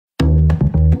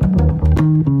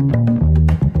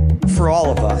for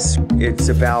all of us. It's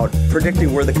about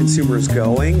predicting where the consumer is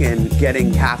going and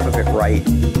getting half of it right.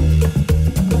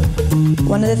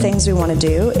 One of the things we want to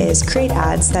do is create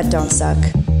ads that don't suck.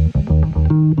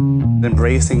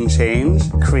 Embracing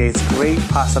change creates great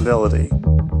possibility.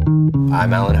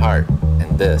 I'm Alan Hart,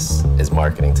 and this is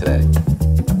Marketing Today.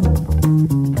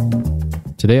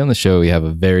 Today on the show, we have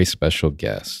a very special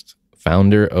guest,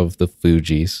 founder of the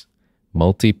Fugees,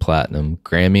 multi-platinum,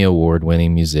 Grammy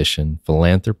award-winning musician,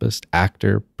 philanthropist,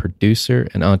 actor, producer,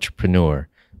 and entrepreneur,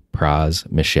 Pras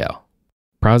Michél.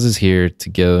 Pras is here to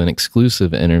give an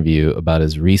exclusive interview about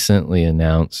his recently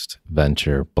announced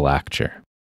venture, Blacture.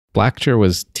 Blacture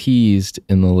was teased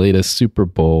in the latest Super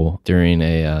Bowl during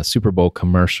a Super Bowl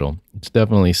commercial. It's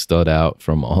definitely stood out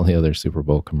from all the other Super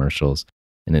Bowl commercials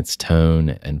in its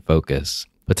tone and focus.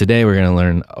 But today we're going to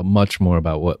learn much more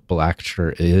about what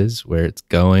Blacture is, where it's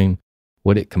going,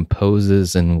 what it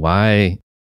composes, and why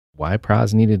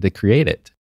Pras needed to create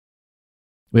it.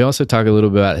 We also talk a little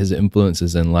bit about his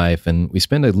influences in life, and we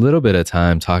spend a little bit of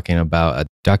time talking about a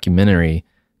documentary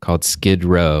called Skid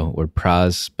Row, where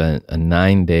Pras spent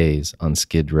 9 days on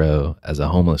Skid Row as a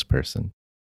homeless person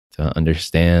to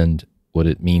understand what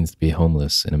it means to be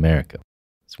homeless in America.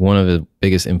 It's one of the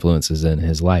biggest influences in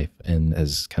his life and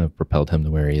has kind of propelled him to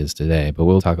where he is today. But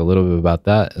we'll talk a little bit about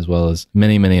that as well as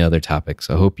many, many other topics.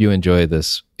 So I hope you enjoy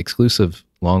this exclusive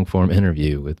long-form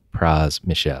interview with Pras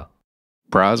Michél.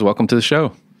 Pras, welcome to the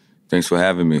show. Thanks for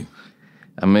having me.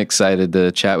 I'm excited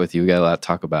to chat with you. We got a lot to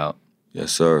talk about.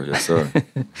 Yes, sir. Yes, sir.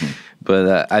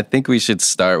 But I think we should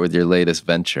start with your latest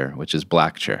venture, which is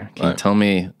Blacture. Can you tell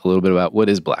me a little bit about what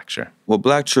is Blacture? Well,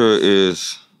 Blacture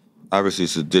is, obviously,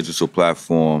 it's a digital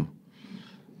platform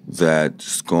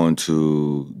that's going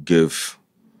to give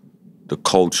the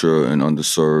culture and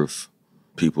underserved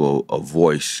people a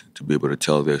voice to be able to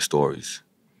tell their stories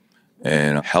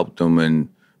and help them in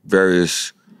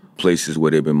various places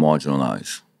where they've been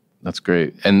marginalized. That's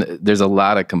great. And there's a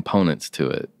lot of components to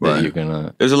it that you're going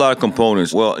to... There's a lot of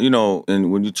components. Well, you know,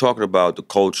 and when you're talking about the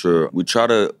culture, we try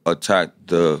to attack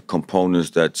the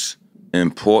components that's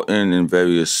important and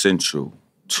very essential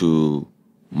to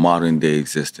modern day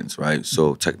existence, right?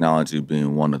 So technology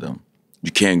being one of them.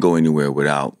 You can't go anywhere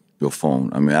without your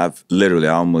phone. I mean, I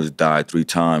almost died 3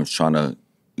 times trying to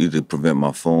either prevent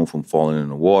my phone from falling in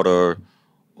the water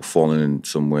or falling in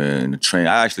somewhere in the train.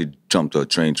 I actually jumped a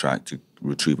train track to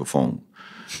retrieve a phone.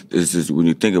 It's just, when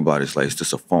you think about it, it's like, it's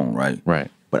just a phone, right? Right.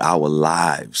 But our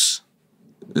lives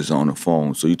is on the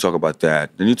phone. So you talk about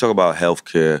that. Then you talk about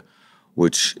healthcare,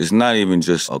 which is not even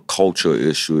just a culture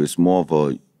issue. It's more of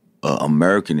a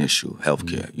American issue,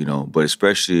 healthcare, you know. But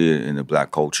especially in the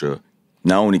Black culture,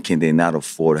 not only can they not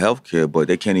afford healthcare, but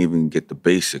they can't even get the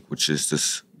basic, which is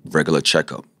just regular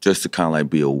checkup, just to kind of like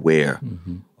be aware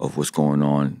of what's going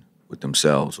on with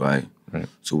themselves, right? Right.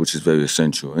 So which is very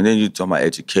essential. And then you talk about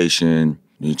education,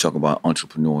 and you talk about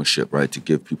entrepreneurship, right? To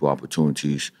give people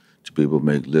opportunities to be able to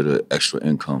make little extra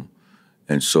income.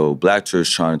 And so Blacture is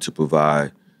trying to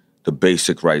provide the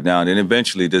basic right now. And then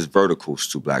eventually there's verticals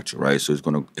to Blacture, right? So it's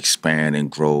going to expand and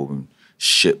grow, and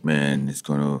shipment. It's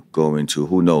going to go into,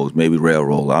 who knows, maybe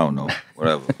railroad, I don't know,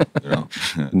 whatever, you know.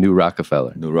 New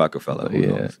Rockefeller. New Rockefeller, who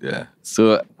knows? Yeah.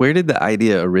 So where did the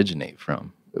idea originate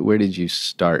from? Where did you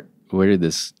start? Where did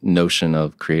this notion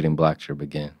of creating Blacture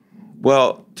begin?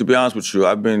 Well, to be honest with you,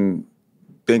 I've been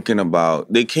thinking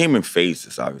about, they came in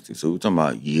phases, obviously. So we're talking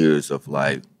about years of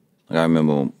life. Like I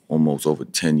remember almost over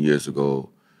 10 years ago,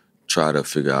 try to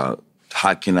figure out,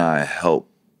 how can I help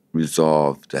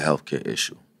resolve the healthcare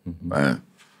issue, right?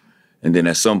 And then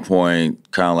at some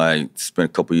point, kind of like spent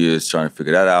a couple years trying to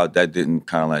figure that out. That didn't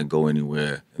kind of like go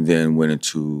anywhere. And then went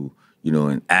into, you know,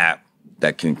 an app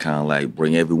that can kind of like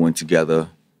bring everyone together.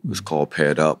 It was called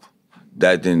Paired Up.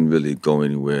 That didn't really go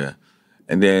anywhere.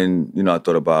 And then, you know, I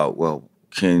thought about, well,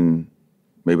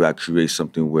 maybe I create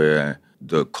something where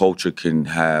the culture can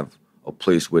have a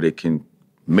place where they can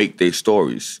make their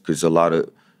stories. Because a lot of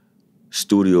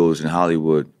studios in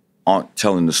Hollywood aren't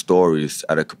telling the stories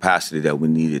at a capacity that we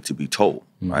need it to be told,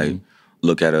 right?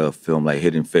 Look at a film like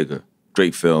Hidden Figure.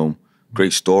 Great film,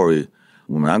 great story.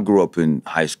 When I grew up in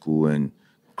high school and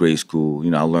grade school, you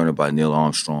know, I learned about Neil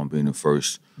Armstrong being the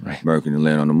first American to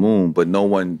land on the moon, but no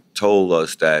one told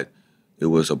us that it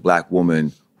was a Black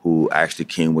woman who actually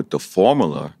came with the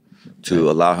formula to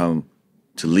allow him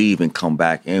to leave and come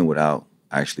back in without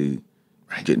actually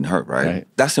getting hurt, right?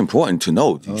 That's important to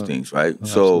know these things, right?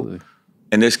 So, absolutely.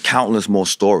 And there's countless more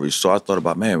stories. So I thought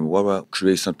about, man, what about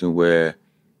create something where,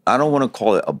 I don't want to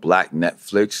call it a Black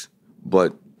Netflix,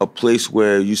 but a place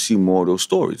where you see more of those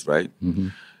stories, right?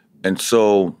 And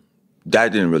so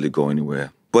that didn't really go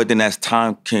anywhere. But then as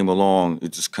time came along,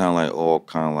 it just kind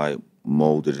of like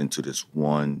molded into this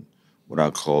one, what I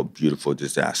call beautiful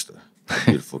disaster,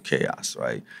 beautiful chaos,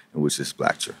 right? And which is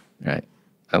Blacture. Right.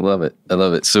 I love it. I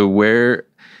love it. So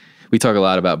we talk a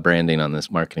lot about branding on this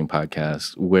marketing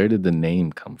podcast. Where did the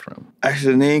name come from?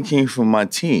 Actually, the name came from my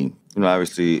team.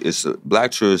 Obviously,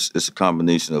 Blacture is a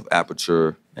combination of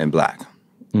aperture and black,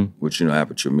 which,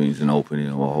 aperture means an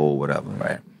opening or a hole, whatever,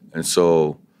 right? And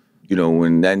so,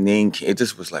 when that name came, it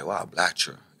just was like, wow,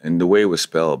 Blacture. And the way it was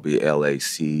spelled,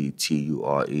 Blacture,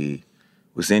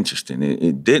 was interesting.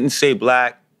 It didn't say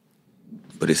black,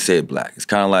 but it said black. It's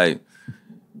kind of like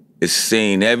it's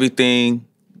saying everything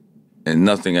and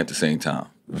nothing at the same time,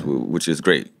 which is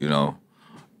great,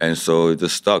 And so it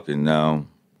just stuck, and now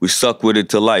we stuck with it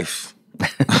to life.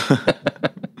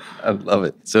 I love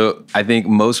it. So I think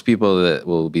most people that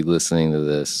will be listening to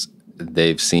this,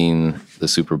 they've seen the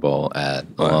Super Bowl ad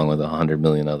along with 100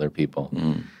 million other people.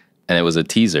 And it was a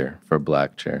teaser for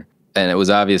Blacture. And it was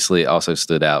obviously also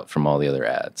stood out from all the other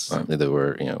ads that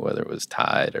were, whether it was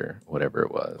Tide or whatever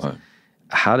it was. Right.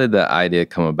 How did that idea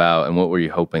come about, and what were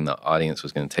you hoping the audience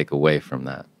was going to take away from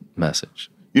that message?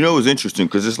 It was interesting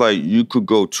because it's like you could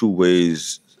go two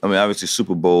ways. I mean, obviously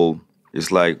Super Bowl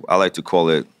is like, I like to call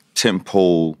it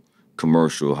tentpole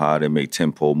commercial, how they make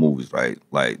tentpole movies, right?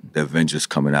 Like the Avengers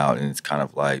coming out, and it's kind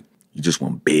of like you just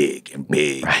want big and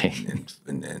right.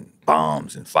 and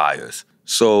bombs and fires.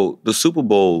 So the Super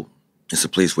Bowl is a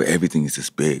place where everything is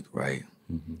just big, right?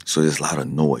 Mm-hmm. So there's a lot of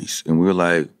noise. And we were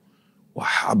like, well,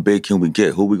 how big can we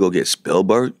get? Who we go get?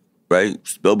 Spielberg, right?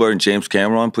 Spielberg and James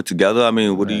Cameron put together? I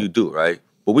mean, what do you do, right?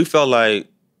 But we felt like,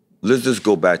 let's just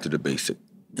go back to the basic,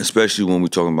 especially when we're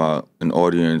talking about an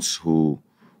audience who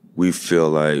we feel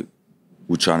like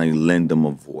we're trying to lend them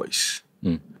a voice.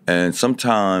 And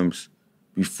sometimes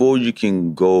before you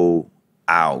can go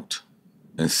out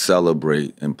and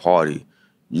celebrate and party,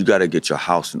 you got to get your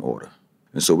house in order.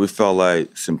 And so we felt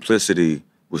like simplicity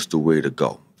was the way to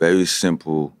go. Very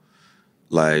simple.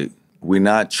 Like, we're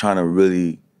not trying to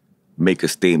really make a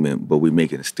statement, but we're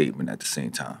making a statement at the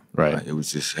same time. Right. It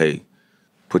was just, hey,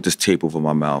 put this tape over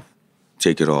my mouth,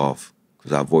 take it off,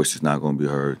 because our voice is not going to be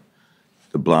heard.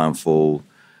 The blindfold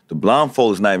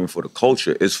is not even for the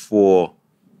culture. It's for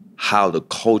how the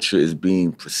culture is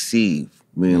being perceived,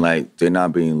 meaning like they're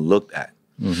not being looked at.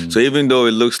 Mm-hmm. So even though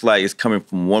it looks like it's coming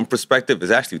from one perspective,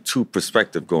 there's actually two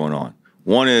perspectives going on.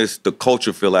 One is the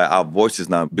culture feel like our voice is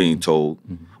not being told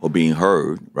or being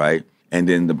heard, right? And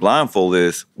then the blindfold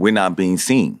is we're not being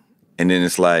seen. And then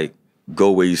it's like,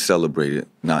 go where you celebrate it,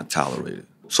 not tolerate it.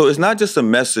 So it's not just a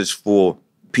message for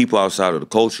people outside of the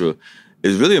culture.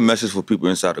 It's really a message for people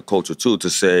inside the culture, too, to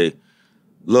say,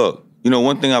 look,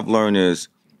 one thing I've learned is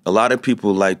a lot of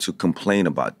people like to complain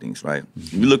about things, right?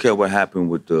 You look at what happened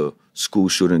with the school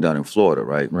shooting down in Florida,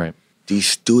 right? Right. These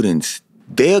students,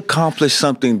 they accomplished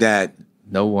something that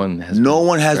no one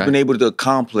has been able to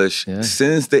accomplish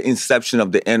since the inception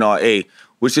of the NRA,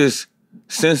 which is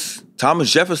since Thomas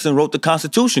Jefferson wrote the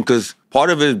Constitution, because part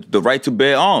of it is the right to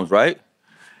bear arms, right?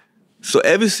 So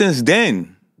ever since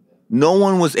then, no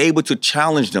one was able to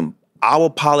challenge them. Our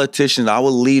politicians, our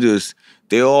leaders,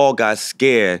 they all got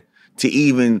scared to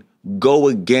even go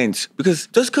against, because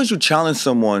just because you challenge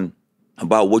someone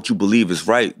about what you believe is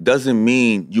right doesn't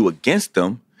mean you against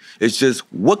them. It's just,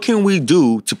 what can we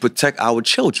do to protect our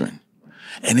children?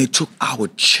 And it took our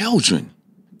children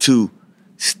to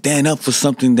stand up for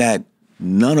something that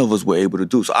none of us were able to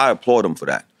do. So I applaud them for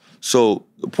that. So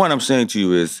the point I'm saying to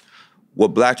you is,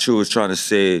 what Blacture is trying to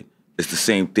say is the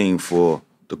same thing for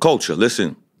the culture.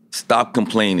 Listen, stop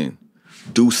complaining.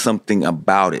 Do something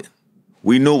about it.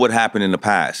 We know what happened in the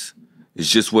past.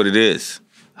 It's just what it is.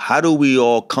 How do we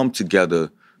all come together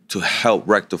to help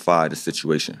rectify the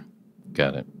situation?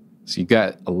 Got it. So you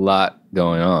got a lot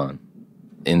going on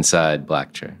inside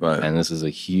Blacture. Right. And this is a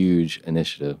huge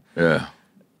initiative. Yeah.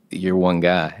 You're one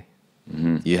guy.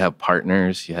 Mm-hmm. You have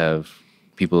partners. You have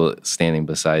people standing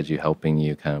beside you, helping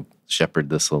you kind of shepherd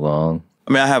this along.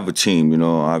 I mean, I have a team,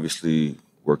 obviously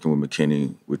working with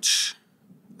McKinney, which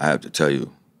I have to tell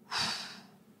you,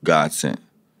 God sent.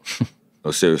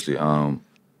 No, seriously.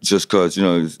 Just because,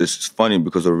 it's funny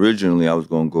because originally I was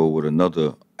going to go with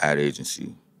another ad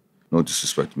agency. No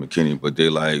disrespect to McKinney, but they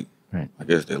I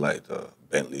guess they like the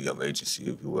Bentley of agency,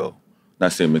 if you will.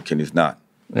 Not saying McKinney's not.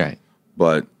 Right.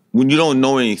 But when you don't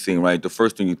know anything, right, the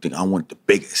first thing you think, I want the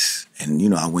biggest. And,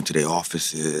 I went to their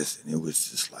offices, and it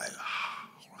was just like,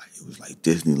 it was like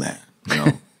Disneyland,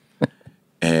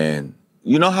 And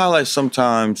you know how,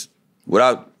 sometimes,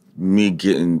 without me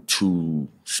getting too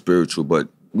spiritual, but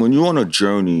when you're on a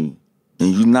journey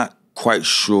and you're not quite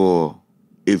sure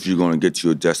if you're going to get to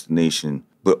your destination,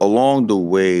 But along the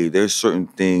way, there's certain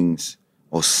things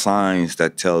or signs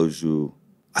that tells you,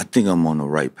 I think I'm on the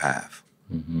right path.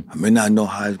 I may not know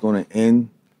how it's going to end.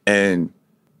 And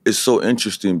it's so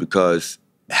interesting because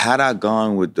had I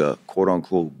gone with the quote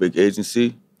unquote big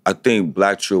agency, I think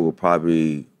Blacture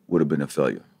would have been a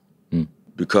failure.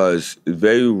 Because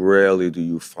very rarely do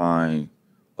you find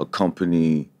a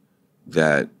company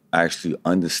that actually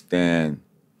understand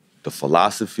the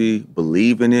philosophy,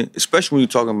 believe in it, especially when you're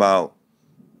talking about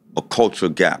a culture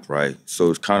gap, right? So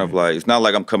it's kind of like, it's not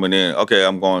like I'm coming in, okay,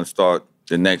 I'm going to start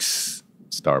the next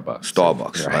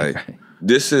Starbucks, right?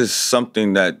 This is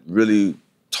something that really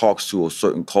talks to a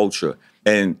certain culture.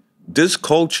 And this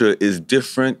culture is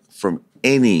different from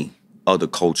any other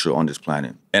culture on this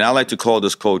planet. And I like to call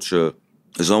this culture,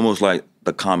 it's almost like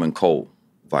the common cold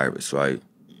virus, right?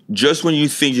 Just when you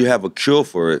think you have a cure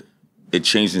for it, it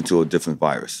changes into a different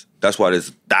virus. That's why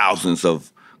there's thousands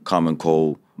of common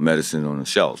cold medicine on the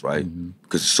shelves, right?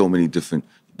 Because there's so many different,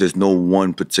 there's no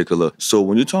one particular. So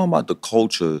when you're talking about the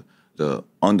culture, the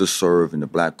underserved and the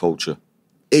Black culture,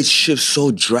 it shifts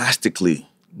so drastically.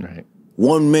 Right.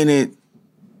 1 minute,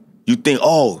 you think,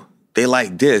 oh, they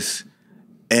like this,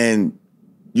 and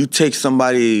you take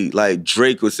somebody like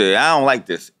Drake would say, I don't like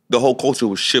this. The whole culture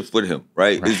will shift with him,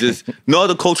 right? It's just, no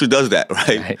other culture does that,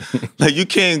 right? Like you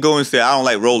can't go and say, I don't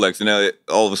like Rolex, and then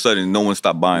all of a sudden no one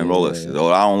stopped buying Rolexes.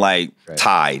 Or I don't like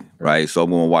Tide, right? So I'm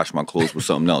gonna wash my clothes with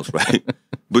something else, right?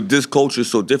 But this culture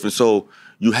is so different. So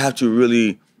you have to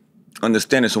really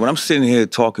understand it. So when I'm sitting here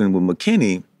talking with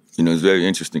McKinney, it's very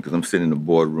interesting because I'm sitting in the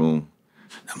boardroom.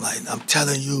 I'm like, I'm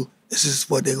telling you, this is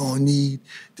what they're gonna need.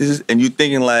 And you're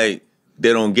thinking like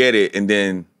they don't get it, and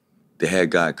then the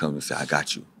head guy comes and says, I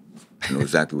got you. I know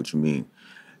exactly what you mean.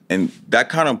 And that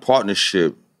kind of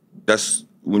partnership, that's,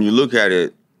 when you look at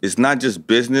it, it's not just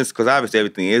business, because obviously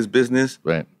everything is business,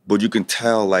 right? But you can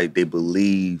tell like they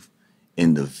believe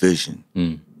in the vision.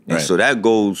 And so that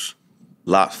goes a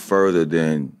lot further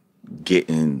than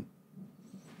getting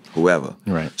whoever.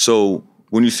 Right. So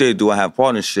when you say, do I have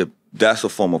partnership, that's a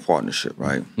form of partnership,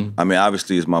 right? I mean,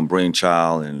 obviously it's my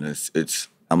brainchild, and it's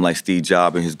I'm like Steve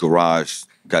Jobs in his garage,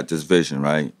 got this vision,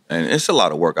 right? And it's a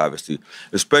lot of work, obviously,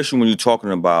 especially when you're talking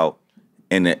about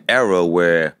in an era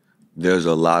where there's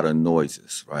a lot of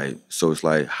noises, right? So it's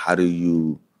like, how do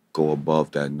you go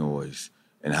above that noise?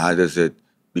 And how does it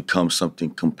become something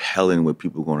compelling where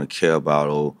people are going to care about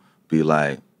or be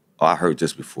like, oh, I heard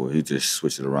this before. He just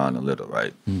switched it around a little,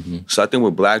 right? So I think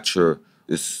with Blacture,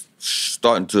 it's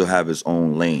starting to have its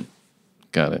own lane.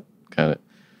 Got it. Well,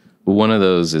 one of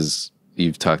those is,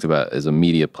 you've talked about as a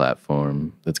media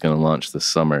platform that's going to launch this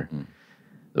summer.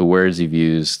 The words you've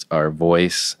used are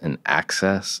voice and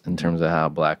access in terms of how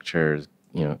Blacture is,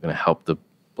 going to help the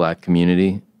Black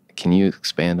community. Can you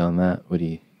expand on that?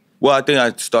 Well, I think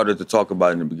I started to talk about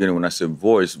it in the beginning when I said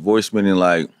voice. Voice meaning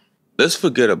like, let's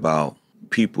forget about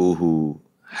people who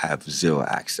have zero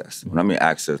access. When I mean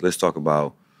access, let's talk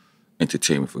about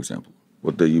entertainment, for example.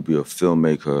 Whether you be a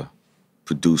filmmaker,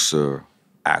 producer,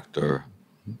 actor,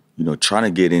 trying to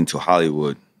get into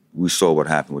Hollywood, we saw what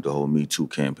happened with the whole Me Too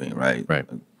campaign, right? Right.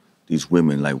 These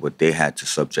women, like what they had to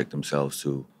subject themselves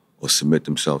to or submit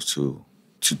themselves to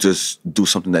just do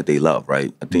something that they love,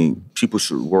 right? I think people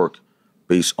should work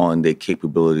based on their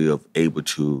capability of able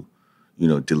to,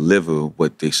 deliver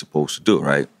what they're supposed to do,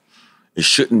 right? It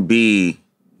shouldn't be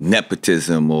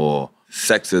nepotism or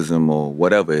sexism or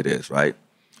whatever it is, right?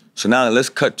 So now let's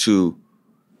cut to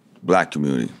Black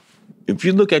community. If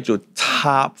you look at your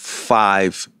top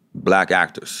 5 Black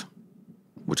actors,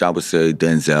 which I would say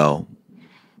Denzel,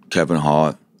 Kevin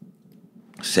Hart,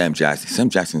 Sam Jackson. Sam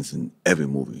Jackson's in every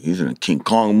movie. He's in a King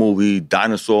Kong movie,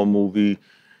 dinosaur movie,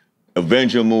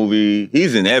 Avenger movie.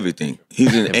 He's in everything.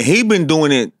 And he's been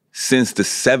doing it since the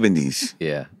 70s.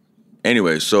 Yeah.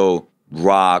 Anyway, so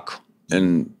Rock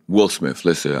and Will Smith,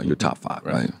 let's say your top 5,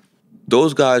 right?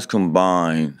 Those guys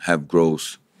combined have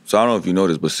gross. So I don't know if you know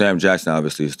this, but Sam Jackson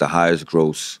obviously is the highest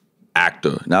gross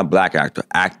actor, not Black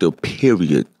actor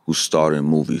period, who starred in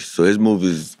movies. So his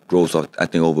movies gross, I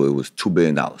think it was $2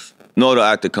 billion. No other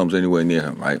actor comes anywhere near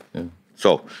him, right? Yeah.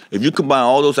 So if you combine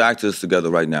all those actors together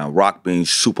right now, Rock being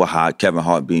super hot, Kevin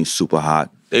Hart being super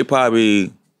hot, they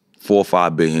probably 4 or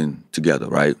 5 billion together,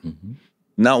 right?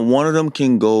 Not one of them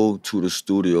can go to the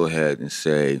studio head and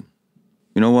say,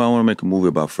 you know what, I want to make a movie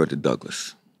about Frederick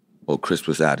Douglass or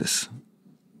Crispus Attucks,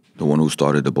 the one who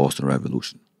started the Boston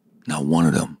Revolution. Not one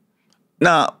of them.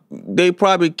 Now, they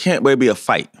probably can't, but it'd be a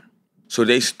fight. So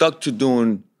they stuck to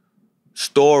doing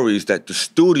stories that the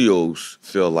studios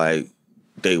feel like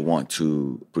they want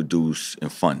to produce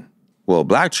and fund. Well,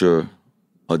 Blacture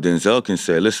or Denzel can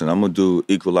say, listen, I'm going to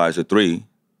do Equalizer 3,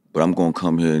 but I'm going to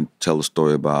come here and tell a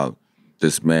story about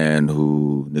this man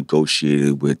who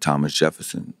negotiated with Thomas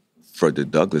Jefferson.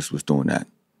 Frederick Douglass was doing that.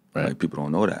 Right. Like, people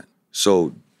don't know that.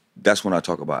 So that's when I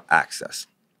talk about access.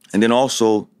 And then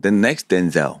also the next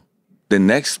Denzel, the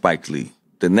next Spike Lee,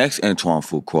 the next Antoine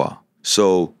Fuqua.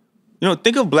 So,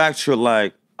 think of Blacture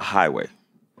like a highway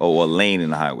or a lane in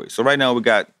the highway. So right now we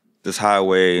got this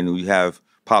highway and we have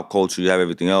pop culture, you have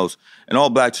everything else. And all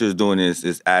Blacture is doing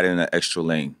is adding an extra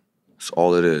lane. That's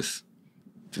all it is,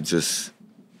 to just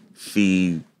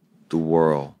feed the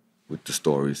world with the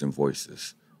stories and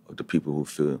voices of the people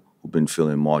who've been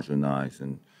feeling marginalized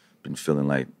and been feeling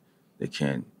like they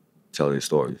can't tell their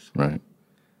stories. Right.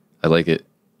 I like it.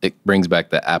 It brings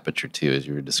back the aperture too, as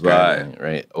you were describing,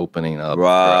 right? Opening up for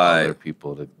other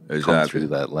people to come through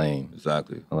that lane.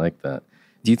 Exactly. I like that.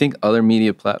 Do you think other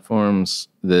media platforms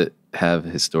that have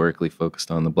historically focused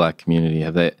on the Black community,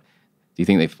 do you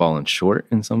think they've fallen short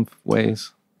in some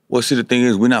ways? Well, see, the thing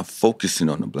is, we're not focusing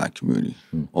on the Black community.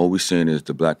 All we're saying is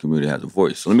the Black community has a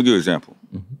voice. So let me give you an example.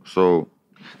 So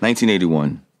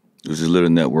 1981, there was this little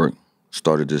network,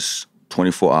 started this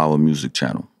 24-hour music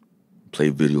channel,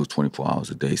 played videos 24 hours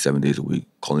a day, 7 days a week,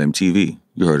 called MTV.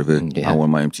 You heard of it. Yeah. I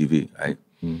Want My MTV, right?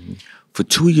 For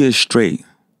 2 years straight,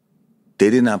 they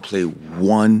did not play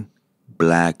one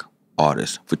Black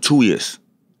artist for 2 years.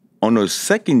 On the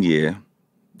second year,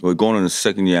 we're going on the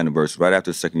second year anniversary, right after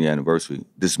the second year anniversary,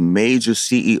 this major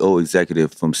CEO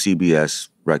executive from CBS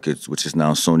Records, which is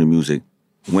now Sony Music,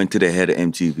 went to the head of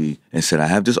MTV and said, I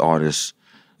have this artist,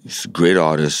 he's a great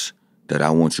artist, that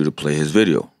I want you to play his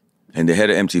video. And the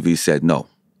head of MTV said no.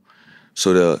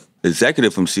 So the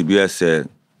executive from CBS said,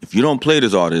 if you don't play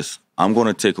this artist, I'm going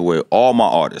to take away all my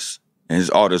artists. And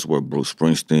his artists were Bruce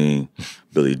Springsteen,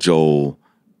 Billy Joel,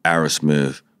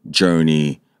 Aerosmith,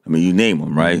 Journey. I mean, you name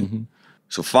them, right?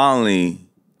 So finally,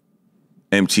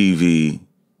 MTV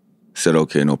said,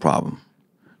 okay, no problem.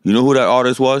 You know who that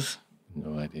artist was?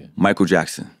 No idea. Michael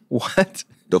Jackson. What?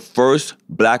 The first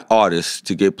Black artist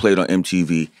to get played on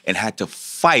MTV and had to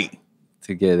fight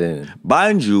To get in.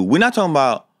 Mind you, we're not talking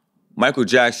about Michael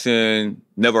Jackson,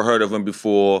 never heard of him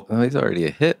before. Oh, he's already a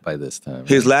hit by this time.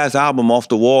 His last album, Off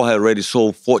the Wall, had already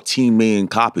sold 14 million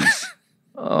copies.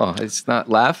 Oh, it's not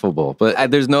laughable,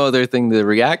 but there's no other thing to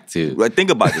react to. Right,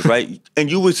 think about this, right? And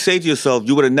you would say to yourself,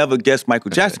 you would have never guessed Michael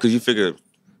Jackson because you figured,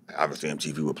 obviously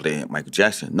MTV would play Michael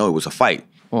Jackson. No, it was a fight.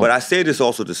 But I say this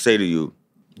also to say to you,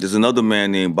 there's another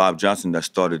man named Bob Johnson that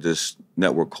started this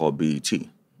network called BET,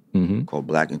 called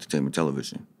Black Entertainment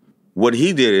Television. What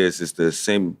he did is the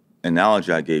same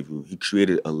analogy I gave you. He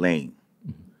created a lane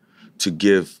to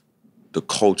give the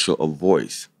culture a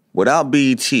voice. Without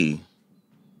BET,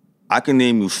 I can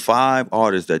name you 5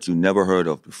 artists that you never heard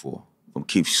of before, from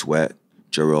Keith Sweat,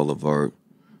 Jarrell Levert,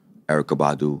 Erykah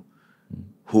Badu,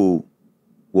 who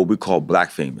what we call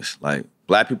Black famous. Like,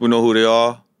 Black people know who they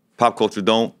are, pop culture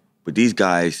don't, but these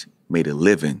guys made a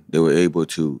living. They were able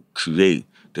to create.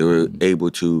 They were able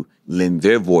to lend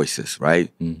their voices, right?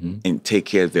 And take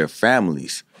care of their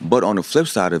families. But on the flip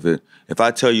side of it, if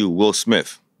I tell you Will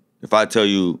Smith, if I tell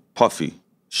you Puffy,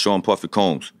 Sean Puffy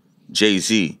Combs,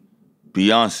 Jay-Z,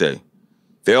 Beyonce,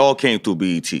 they all came through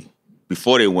BET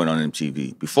before they went on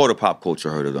MTV, before the pop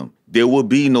culture heard of them. There would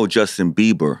be no Justin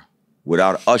Bieber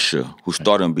without Usher, who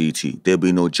started on BET. There'll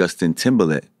be no Justin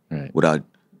Timberlake without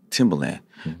Timberland.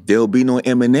 There'll be no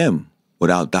Eminem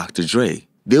without Dr. Dre.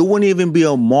 There wouldn't even be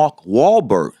a Mark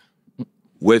Wahlberg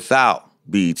without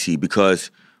BET,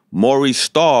 because Maurice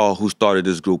Starr, who started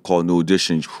this group called New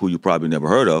Edition, who you probably never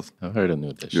heard of. I've heard of New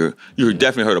Edition. You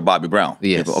definitely heard of Bobby Brown.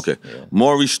 Yes. Okay. Yeah.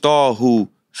 Maurice Starr, who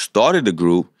started the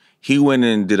group, he went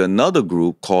and did another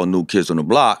group called New Kids on the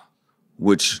Block,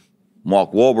 which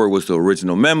Mark Wahlberg was the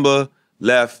original member,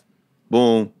 left,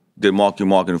 boom, did Marky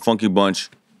Mark and the Funky Bunch,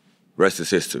 rest is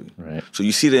history. Right. So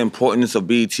you see the importance of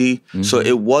BET? So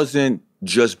it wasn't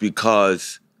just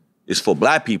because it's for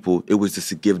Black people, it was just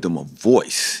to give them a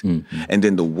voice. And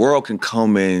then the world can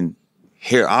come and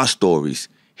hear our stories,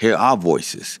 hear our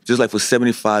voices. Just like for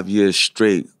 75 years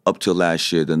straight, up till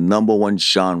last year, the #1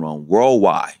 genre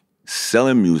worldwide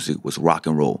selling music was rock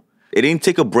and roll. It didn't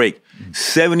take a break.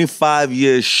 75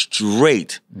 years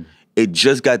straight. It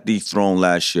just got dethroned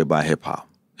last year by hip-hop.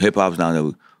 Hip-hop is now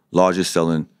the largest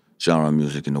selling genre of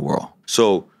music in the world.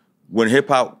 So when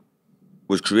hip-hop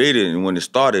was created and when it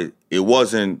started, it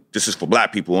wasn't, this is for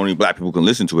Black people, only Black people can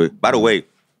listen to it. By the way,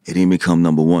 it didn't become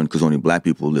 #1 because only Black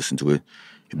people listen to it.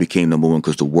 It became #1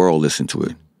 because the world listened to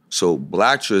it. So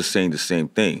Blacture is saying the same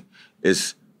thing.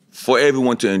 It's for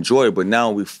everyone to enjoy it, but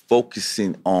now we're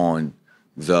focusing on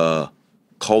the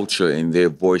culture and their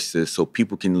voices so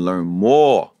people can learn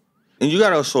more. And you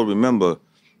gotta also remember,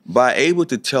 by able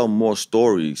to tell more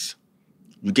stories,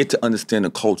 you get to understand the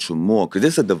culture more, because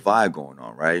there's a divide going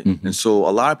on, right? Mm-hmm. And so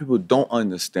a lot of people don't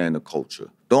understand the culture,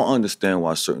 don't understand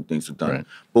why certain things are done. Right.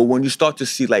 But when you start to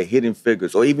see like Hidden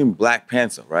Figures or even Black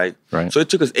Panther, right? Right. So it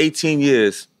took us 18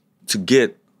 years to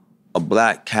get a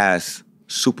Black cast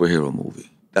superhero movie.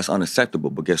 That's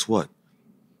unacceptable, but guess what?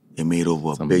 It made over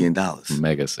 $1 billion.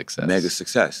 Mega success. Mega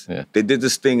success. Yeah. They did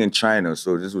this thing in China,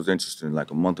 so this was interesting,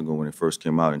 like a month ago when it first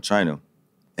came out in China,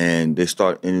 and they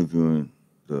start interviewing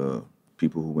the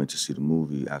people who went to see the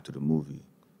movie after the movie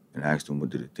and asked them what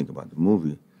did they think about the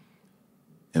movie.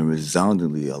 And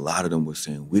resoundingly, a lot of them were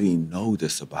saying, we didn't know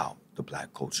this about the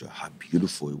Black culture, how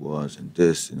beautiful it was and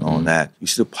this and all that. You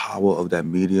see the power of that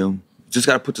medium? You just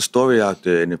got to put the story out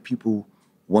there, and if people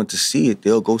want to see it,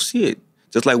 they'll go see it.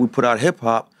 Just like we put out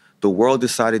hip-hop, the world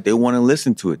decided they want to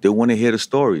listen to it. They want to hear the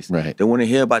stories. Right. They want to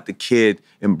hear about the kid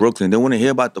in Brooklyn. They want to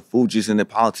hear about the Fugees and their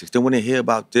politics. They want to hear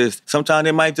about this. Sometimes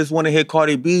they might just want to hear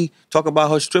Cardi B talk about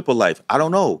her stripper life. I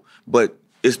don't know. But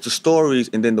it's the stories,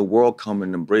 and then the world come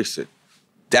and embrace it.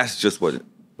 That's just what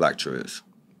Blacture is.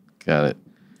 Got it.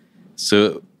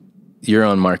 So you're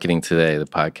on Marketing Today, the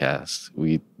podcast.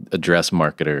 We address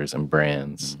marketers and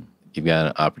brands. You've got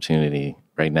an opportunity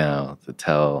right now to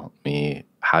tell me,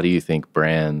 how do you think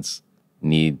brands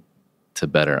need to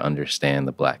better understand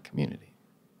the Black community?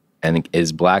 And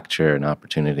is Blacture an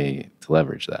opportunity to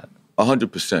leverage that?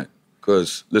 100%.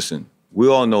 Because, listen, we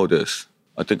all know this.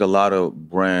 I think a lot of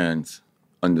brands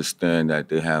understand that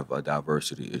they have a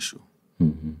diversity issue.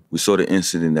 Mm-hmm. We saw the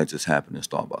incident that just happened in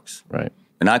Starbucks. Right.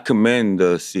 And I commend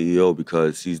the CEO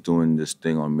because he's doing this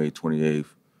thing on May 28th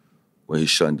where he's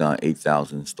shutting down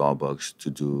 8,000 Starbucks to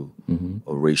do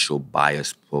a racial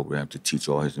bias program to teach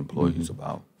all his employees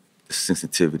about the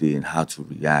sensitivity and how to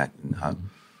react and how.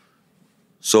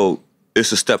 So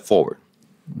it's a step forward.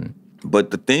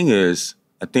 But the thing is,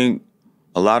 I think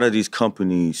a lot of these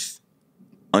companies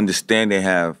understand they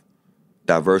have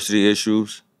diversity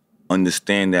issues,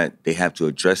 understand that they have to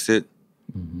address it,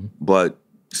 but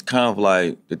it's kind of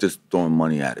like they're just throwing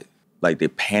money at it. Like they're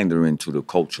pandering to the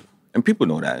culture. And people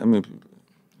know that. I mean,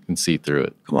 You can see through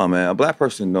it. come on, man. A Black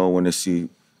person know when they see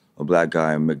a Black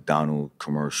guy in McDonald's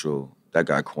commercial, that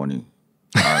guy corny.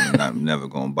 I'm never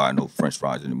going to buy no French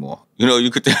fries anymore. You know, you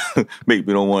could make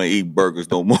me don't want to eat burgers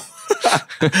no more.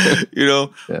 You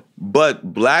know? Yeah.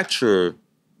 But Blacture,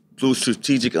 through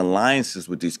strategic alliances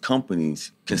with these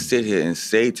companies, can sit here and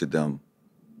say to them,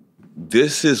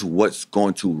 this is what's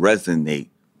going to resonate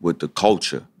with the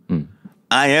culture.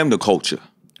 I am the culture,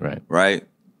 Right. right?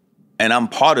 And I'm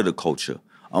part of the culture.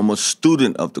 I'm a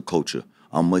student of the culture.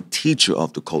 I'm a teacher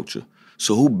of the culture.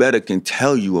 So who better can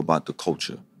tell you about the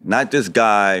culture? Not this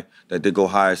guy that they go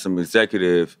hire some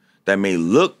executive that may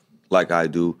look like I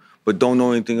do, but don't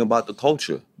know anything about the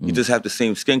culture. You just have the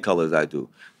same skin color as I do.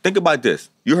 Think about this.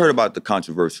 You heard about the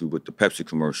controversy with the Pepsi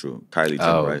commercial, Kylie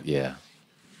Jenner, right? Yeah.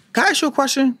 Can I ask you a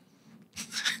question?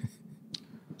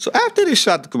 So after they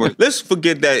shot the commercial, let's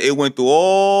forget that it went through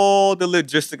all the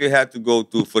logistics it had to go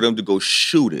through for them to go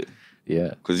shoot it. Yeah.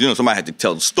 Because, you know, somebody had to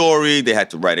tell the story, they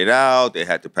had to write it out, they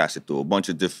had to pass it through a bunch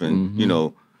of different, you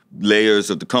know,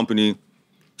 layers of the company.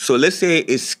 So let's say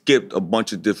it skipped a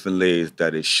bunch of different layers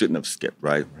that it shouldn't have skipped,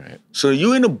 right? Right. So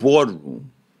you're in a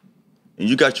boardroom and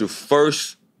you got your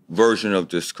first version of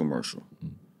this commercial.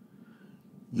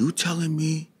 You telling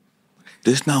me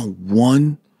there's not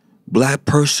one Black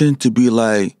person to be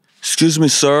like, excuse me,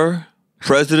 sir,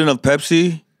 president of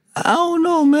Pepsi? I don't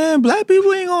know, man. Black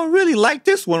people ain't gonna really like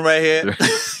this one right here.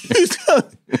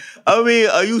 I mean,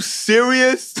 are you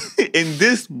serious in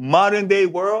this modern day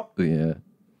world? Yeah.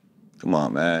 Come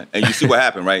on, man. And you see what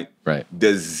happened, right? Right.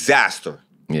 Disaster.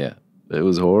 Yeah. It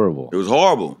was horrible. It was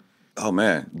horrible. Oh,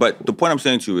 man. But the point I'm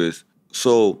saying to you is,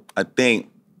 so I think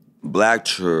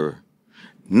Blacture,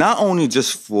 not only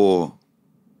just for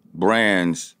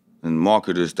brands and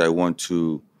marketers that want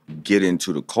to get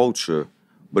into the culture,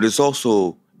 but it's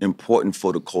also important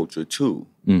for the culture too.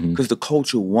 Because the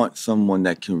culture wants someone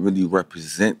that can really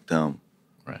represent them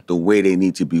the way they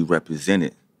need to be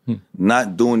represented.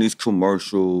 Not doing these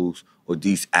commercials or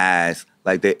these ads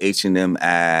like the H&M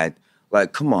ad.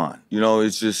 Like, come on. You know,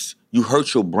 it's just, you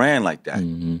hurt your brand like that.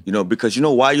 You know, because you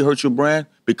know why you hurt your brand?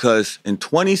 Because in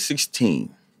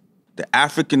 2016, the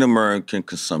African-American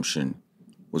consumption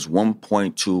was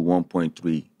 $1.2,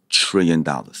 $1.3 trillion.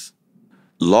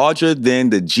 Larger than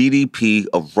the GDP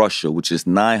of Russia, which is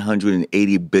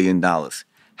 $980 billion.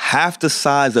 Half the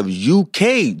size of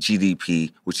UK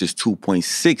GDP, which is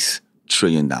 $2.6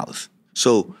 trillion.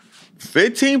 So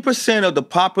 15% of the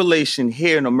population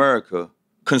here in America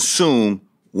consume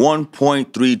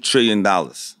 $1.3 trillion.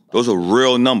 Those are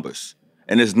real numbers.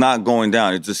 And it's not going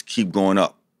down. It just keep going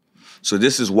up. So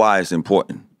this is why it's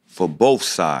important for both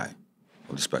sides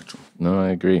of the spectrum. No,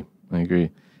 I agree.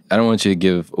 I don't want you to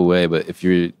give away, but if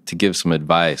you're to give some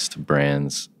advice to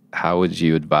brands, how would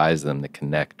you advise them to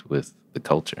connect with the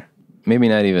culture? Maybe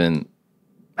not even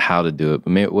how to do it, but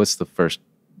maybe what's the first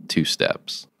 2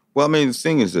 steps? Well, I mean, the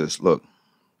thing is this. Look,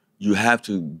 you have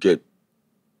to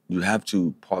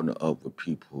partner up with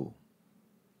people.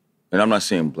 And I'm not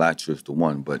saying Blacture is the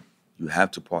one, but you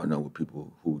have to partner up with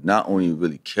people who not only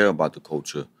really care about the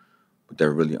culture, but that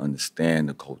really understand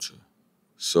the culture.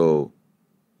 So,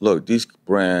 look, these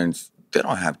brands, they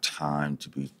don't have time to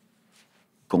be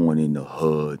going in the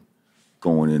hood,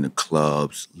 going in the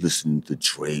clubs, listening to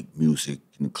Drake music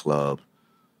in the club,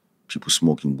 people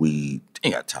smoking weed. They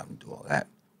ain't got time to do all that.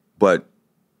 But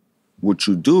what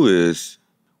you do is,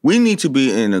 we need to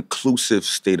be in an inclusive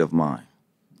state of mind,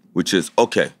 which is,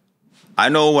 okay, I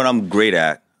know what I'm great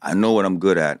at, I know what I'm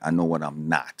good at, I know what I'm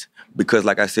not. Because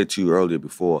like I said to you earlier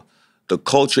before, the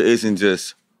culture isn't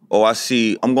just, oh,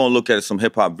 I'm going to look at some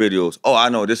hip-hop videos. Oh, I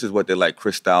know this is what they like,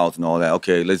 Chris Styles and all that.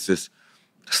 Okay, that's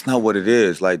not what it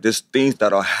is. Like, there's things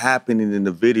that are happening in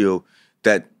the video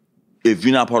that if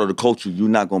you're not part of the culture, you're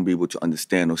not going to be able to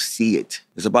understand or see it.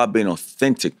 It's about being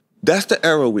authentic. That's the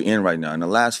era we're in right now. In the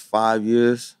last 5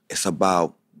 years, it's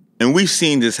about, and we've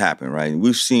seen this happen, right?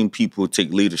 We've seen people take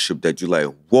leadership that you're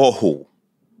like, whoa,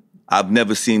 I've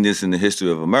never seen this in the history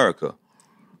of America.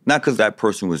 Not because that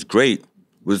person was great,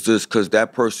 was just because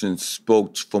that person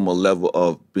spoke from a level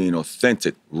of being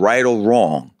authentic, right or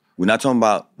wrong. We're not talking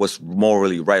about what's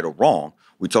morally right or wrong.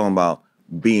 We're talking about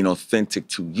being authentic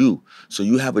to you. So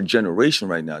you have a generation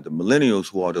right now, the millennials,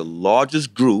 who are the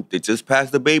largest group, they just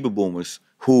passed the baby boomers,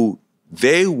 who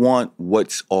they want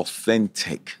what's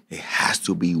authentic. It has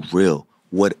to be real,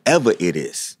 whatever it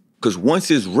is. Because once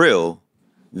it's real,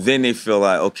 then they feel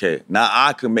like, okay, now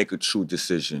I can make a true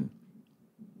decision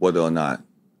whether or not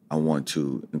I want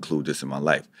to include this in my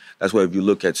life. That's why if you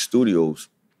look at studios,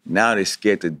 now they're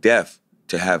scared to death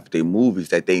to have their movies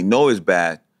that they know is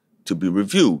bad to be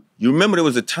reviewed. You remember there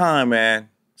was a time, man,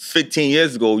 15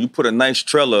 years ago, you put a nice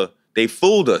trailer, they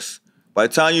fooled us. By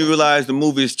the time you realize the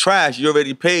movie is trash, you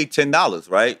already paid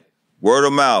 $10, right? Word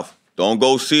of mouth. Don't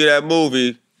go see that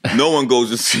movie. No one goes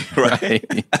to see it,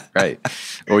 right? Right.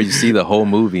 Or you see the whole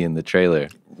movie in the trailer.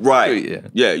 Right.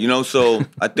 Yeah, so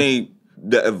I think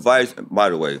the advice, by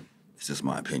the way, it's just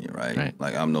my opinion, right?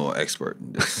 Like, I'm no expert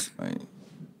in this, right?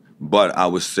 But I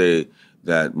would say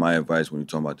that my advice when you're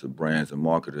talking about the brands and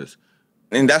marketers,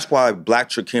 and that's why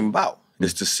Blacture came about,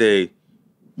 is to say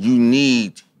you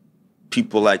need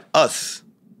people like us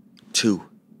to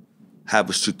have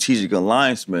a strategic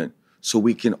alignment so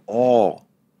we can all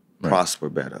prosper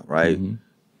better, right? Mm-hmm.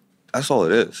 That's all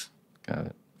it is. Got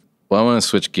it. Well, I want to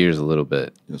switch gears a little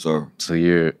bit. Yes, sir. So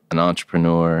you're an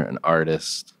entrepreneur, an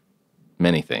artist,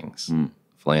 many things,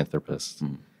 philanthropist.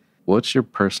 What's your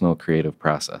personal creative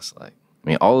process like? I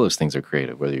mean, all those things are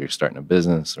creative, whether you're starting a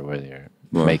business or whether you're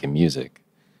making music.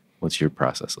 What's your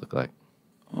process look like?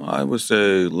 I would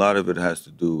say a lot of it has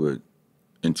to do with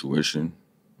intuition,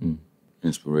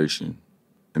 inspiration,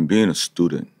 and being a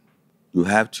student. You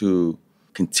have to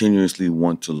continuously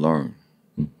want to learn.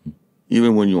 Mm-hmm.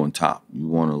 Even when you're on top, you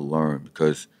want to learn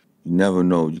because you never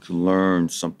know. You can learn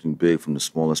something big from the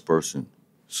smallest person.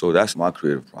 So that's my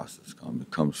creative process. It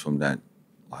comes from that.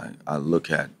 I look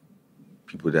at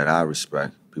people that I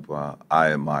respect, people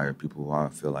I admire, people who I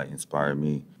feel like inspire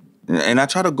me. And I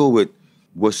try to go with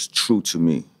what's true to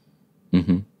me.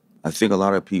 Mm-hmm. I think a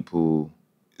lot of people,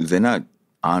 they're not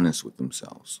honest with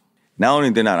themselves. Not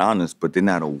only they're not honest, but they're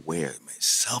not aware. Man,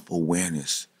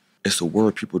 self-awareness, it's a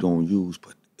word people don't use,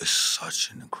 but it's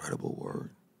such an incredible word.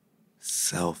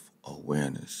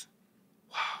 Self-awareness.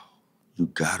 Wow. You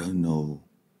gotta know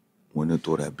when to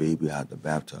throw that baby out the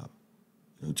bathtub.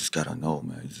 You just gotta know,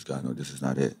 man. You just gotta know this is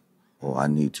not it. Or I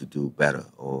need to do better.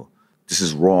 Or this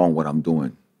is wrong what I'm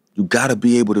doing. You gotta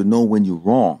be able to know when you're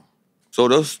wrong.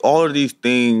 So all of these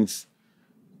things,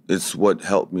 it's what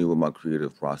helped me with my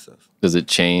creative process. Does it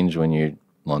change when you're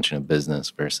launching a business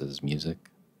versus music?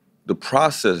 The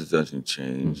process doesn't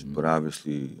change, but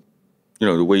obviously,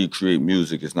 the way you create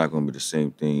music is not going to be the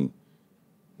same thing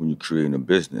when you're creating a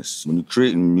business. When you're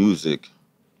creating music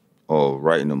or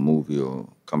writing a movie or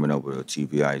coming up with a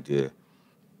TV idea,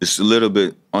 it's a little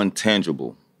bit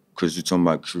untangible because you're talking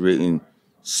about creating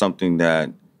something that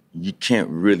you can't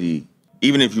really,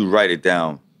 even if you write it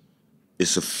down,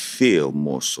 it's a feel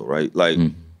more so, right? Like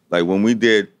when we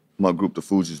did my group, the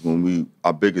Fugees,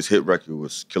 our biggest hit record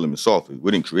was Killing Me Softly.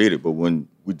 We didn't create it, but when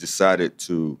we decided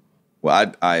to,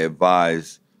 I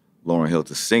advised Lauryn Hill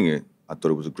to sing it. I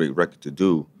thought it was a great record to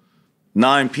do.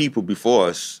 9 people before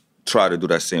us tried to do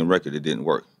that same record. It didn't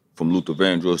work. From Luther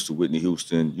Vandross to Whitney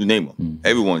Houston, you name them. Mm-hmm.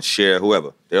 Everyone, Cher,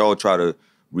 whoever. They all try to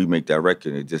remake that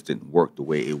record, and it just didn't work the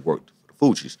way it worked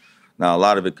for the Fugees. Now, a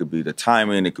lot of it could be the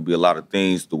timing. It could be a lot of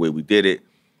things, the way we did it.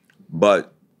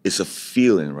 But it's a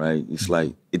feeling, right? It's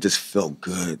like, it just felt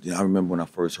good. I remember when I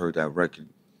first heard that record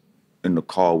in the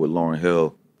car with Lauryn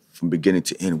Hill, from beginning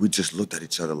to end, we just looked at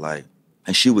each other like,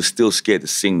 and she was still scared to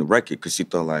sing the record because she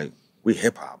thought like, we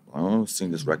hip-hop. I don't sing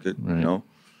this record, you know?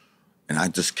 And I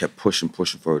just kept pushing for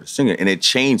her to sing it. And it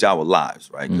changed our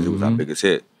lives, right? Because it was our biggest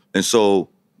hit. And so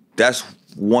that's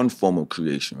one form of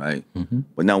creation, right?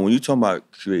 But now when you talk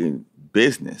about creating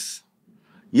business,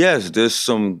 yes, there's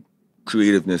some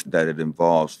creativeness that it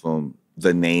involves from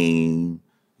the name,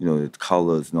 you know, the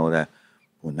colors and all that.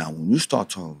 But now when you start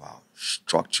talking about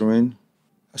structuring,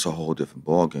 that's a whole different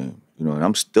ballgame, you know, and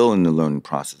I'm still in the learning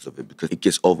process of it because it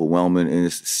gets overwhelming and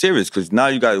it's serious because now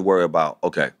you got to worry about,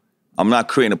 okay, I'm not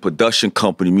creating a production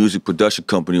company, music production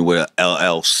company with an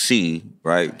LLC,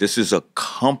 right? This is a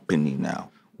company now,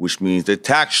 which means the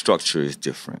tax structure is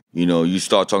different. You know, you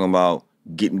start talking about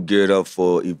getting geared up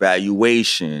for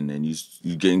evaluation and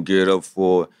you're getting geared up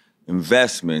for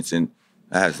investments, and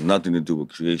that has nothing to do with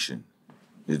creation.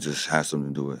 It just has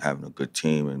something to do with having a good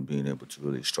team and being able to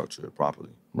really structure it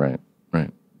properly. Right.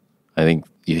 I think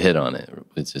you hit on it.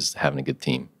 It's just having a good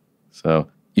team. So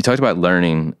you talked about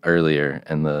learning earlier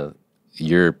and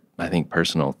your, I think,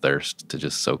 personal thirst to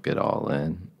just soak it all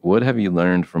in. What have you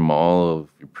learned from all of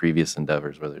your previous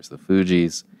endeavors, whether it's the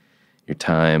Fugees, your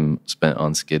time spent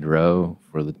on Skid Row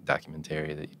for the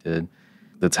documentary that you did,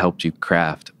 that's helped you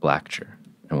craft Blacture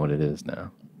and what it is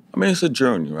now? I mean, it's a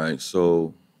journey, right?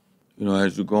 So, you know,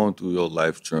 as you're going through your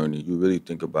life journey, you really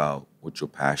think about what your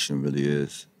passion really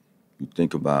is. You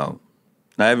think about,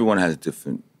 now everyone has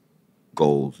different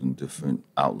goals and different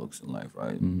outlooks in life,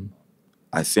 right?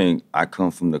 I think I come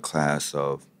from the class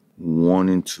of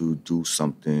wanting to do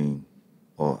something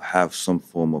or have some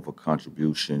form of a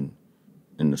contribution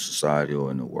in the society or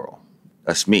in the world.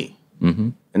 That's me.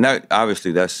 And that,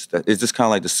 obviously, it's just kind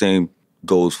of like the same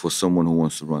goes for someone who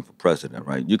wants to run for president,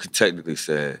 right? You could technically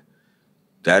say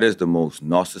that is the most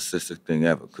narcissistic thing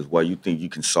ever, because while you think you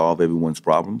can solve everyone's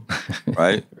problem,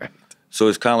 right? Right. So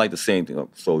it's kind of like the same thing.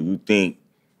 So you think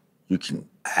you can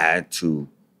add to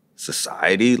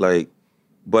society, like,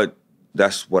 but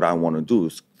that's what I want to do,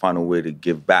 is find a way to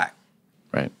give back.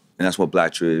 Right. And that's what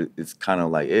Blacture is kind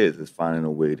of like is finding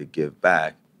a way to give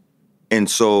back. And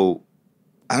so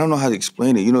I don't know how to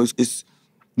explain it. You know, it's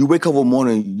you wake up one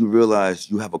morning, you realize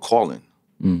you have a calling.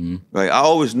 Right? I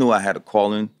always knew I had a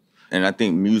calling. And I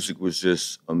think music was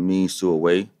just a means to a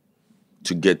way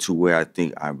to get to where I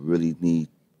think I really need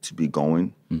to be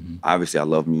going. Obviously, I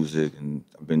love music, and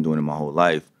I've been doing it my whole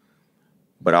life.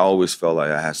 But I always felt like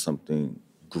I had something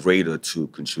greater to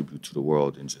contribute to the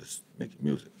world than just making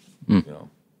music, you know?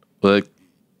 Well, it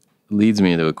leads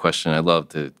me to a question. I'd love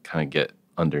to kind of get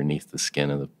underneath the skin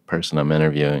of the person I'm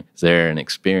interviewing. Is there an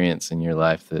experience in your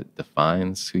life that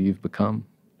defines who you've become?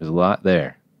 There's a lot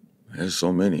there. There's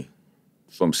so many.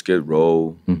 From Skid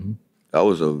Row, that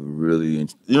was a really,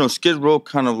 you know, Skid Row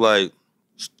kind of like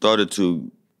started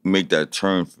to make that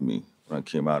turn for me when I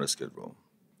came out of Skid Row.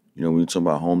 You know, when you talk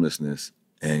about homelessness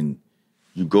and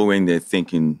you go in there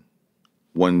thinking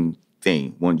one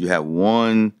thing, you have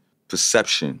one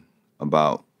perception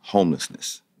about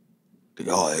homelessness.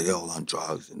 They're all on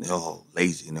drugs and they're all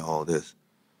lazy and they're all this.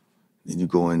 Then you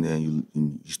go in there and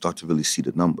you start to really see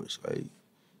the numbers, right?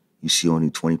 You see only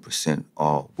 20%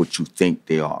 are what you think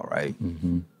they are, right?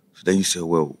 So then you say,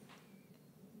 well,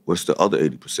 what's the other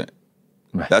 80%?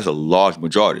 Right. That's a large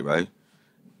majority, right?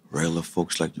 Regular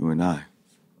folks like you and I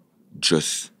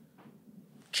just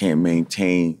can't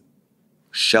maintain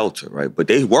shelter, right? But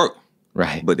they work,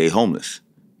 right? But they homeless.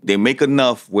 They make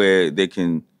enough where they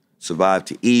can survive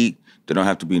to eat. They don't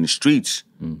have to be in the streets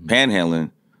panhandling,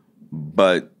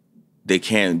 but they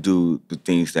can't do the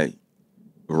things that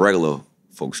regular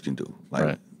folks can do,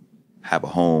 like have a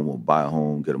home or buy a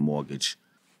home, get a mortgage.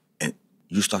 And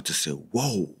you start to say,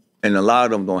 whoa. And a lot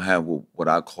of them don't have what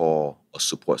I call a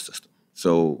support system.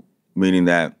 So meaning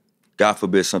that, God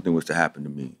forbid something was to happen to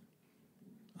me,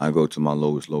 I go to my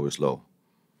lowest low.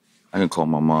 I can call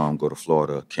my mom, go to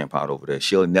Florida, camp out over there.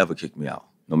 She'll never kick me out,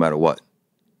 no matter what,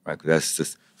 right? 'Cause that's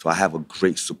just, so I have a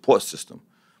great support system.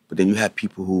 But then you have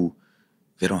people who,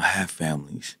 they don't have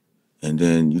families. And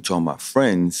then you talking about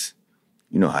friends,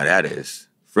 you know how that is.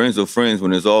 Friends are friends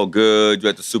when it's all good. You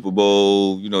at the Super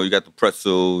Bowl, you know, you got the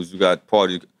pretzels, you got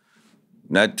parties.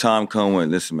 And that time come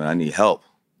when, listen, man, I need help.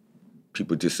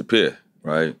 People disappear,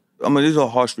 right? I mean, these are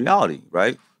harsh reality,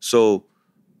 right? So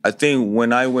I think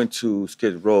when I went to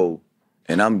Skid Row,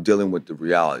 and I'm dealing with the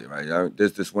reality, right?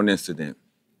 There's this one incident.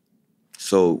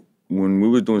 So when we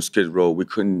were doing Skid Row, we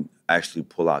couldn't actually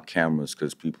pull out cameras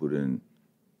because people didn't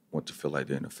want to feel like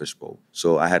they're in a fishbowl.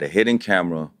 So I had a hidden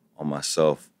camera on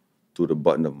myself through the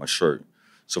button of my shirt.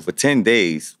 So for 10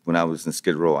 days, when I was in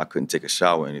Skid Row, I couldn't take a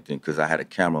shower or anything because I had a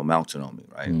camera mounted on me,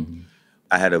 right? Mm-hmm.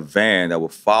 I had a van that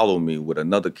would follow me with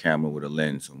another camera with a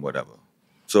lens and whatever.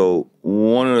 So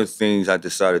one of the things I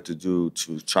decided to do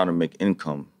to try to make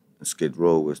income in Skid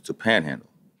Row was to panhandle.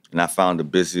 And I found the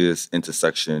busiest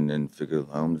intersection and figured,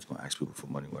 I'm just gonna ask people for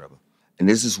money, whatever. And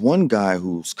there's this one guy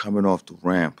who's coming off the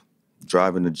ramp,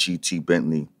 driving a GT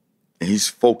Bentley, and he's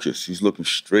focused. He's looking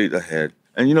straight ahead.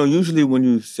 And usually when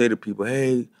you say to people,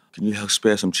 hey, can you help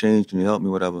spare some change? Can you help me,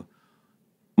 whatever?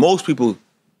 Most people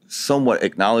somewhat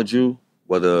acknowledge you,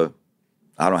 whether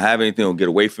I don't have anything or get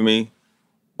away from me,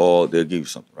 or they'll give you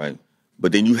something, right?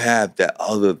 But then you have that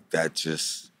other that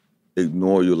just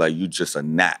ignore you like you just a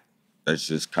gnat. That's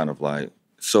just kind of like,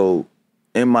 so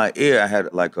in my ear, I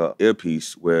had like a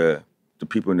earpiece where the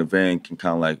people in the van can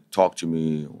kind of like talk to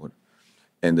me.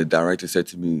 And the director said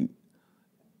to me,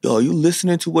 yo, are you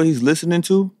listening to what he's listening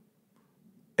to?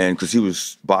 And because he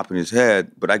was bopping his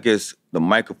head, but I guess the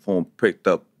microphone picked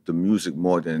up the music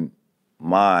more than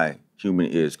my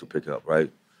human ears could pick up,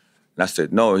 right? And I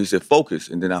said, no. He said, focus.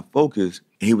 And then I focused,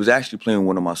 and he was actually playing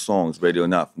one of my songs, Radio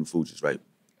Not from the Fugees, right?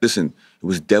 Listen, it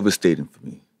was devastating for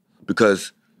me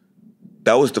because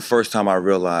that was the first time I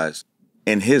realized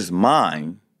in his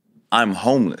mind, I'm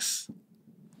homeless.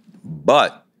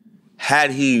 But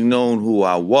had he known who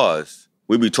I was,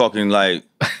 we'd be talking like,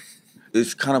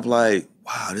 it's kind of like,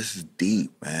 wow, this is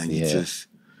deep, man. It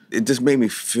just made me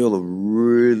feel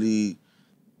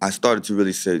I started to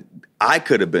really say, I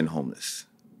could have been homeless.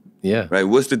 Yeah. Right?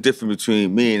 What's the difference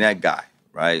between me and that guy,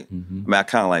 right? Mm-hmm. I mean, I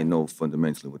kind of like know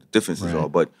fundamentally what the differences are,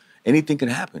 but anything can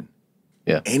happen.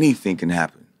 Yeah. Anything can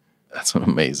happen. That's an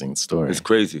amazing story. It's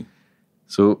crazy.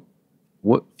 So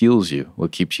what fuels you?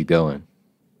 What keeps you going?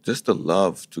 Just the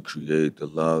love to create, the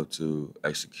love to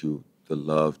execute, the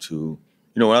love to...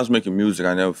 when I was making music,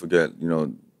 I never forget,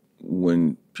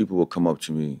 when people would come up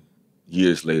to me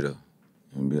years later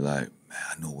and be like, man,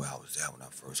 I know where I was at when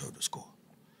I first heard the score.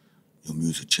 Your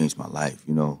music changed my life,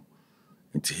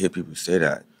 And to hear people say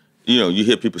that, you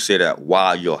hear people say that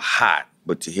while you're hot,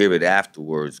 but to hear it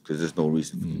afterwards, because there's no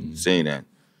reason for you saying that,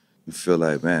 you feel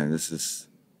like, man, this is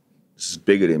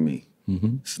bigger than me.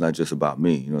 Mm-hmm. It's not just about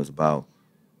me, it's about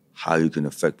how you can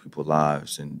affect people's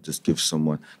lives and just give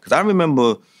someone. Because I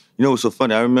remember, what's so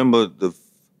funny, I remember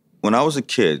when I was a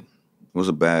kid, I was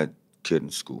a bad kid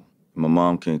in school. My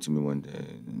mom came to me one day,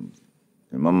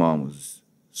 and my mom was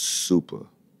super,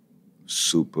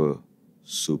 super,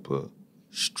 super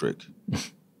strict.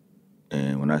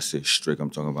 And when I say strict, I'm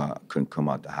talking about I couldn't come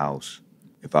out the house.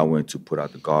 If I went to put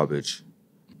out the garbage,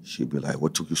 she'd be like,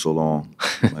 what took you so long?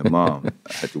 I'm like, Mom,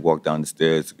 I had to walk down the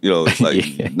stairs. It's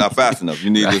like, not fast enough. You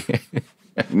need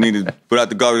to put out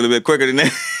the garbage a little bit quicker than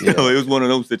that. It was one of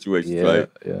those situations, right?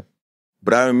 Yeah.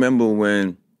 But I remember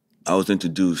when I was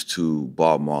introduced to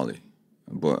Bob Marley.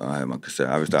 But I had my cassette.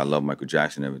 Obviously, I love Michael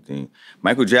Jackson and everything.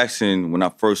 Michael Jackson, when I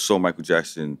first saw Michael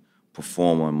Jackson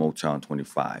perform on Motown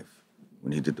 25,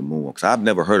 when he did the moonwalk, because I've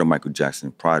never heard of Michael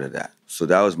Jackson prior to that. So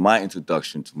that was my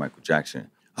introduction to Michael Jackson.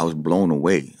 I was blown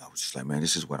away. I was just like, man,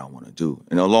 this is what I want to do.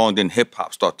 And along then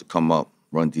hip-hop started to come up,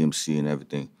 Run DMC and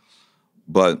everything.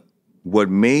 But what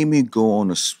made me go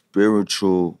on a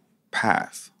spiritual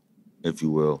path, if you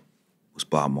will, was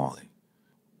Bob Marley.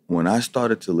 When I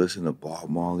started to listen to Bob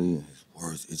Marley and his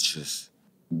words,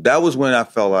 that was when I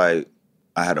felt like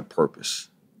I had a purpose.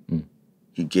 Mm.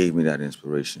 He gave me that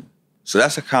inspiration. So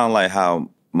that's kind of like how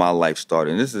my life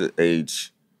started. And this is the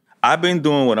age. I've been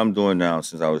doing what I'm doing now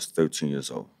since I was 13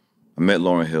 years old. I met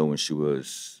Lauryn Hill when she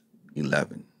was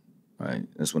 11, right?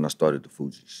 That's when I started the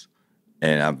Fugees.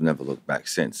 And I've never looked back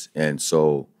since. And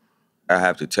so I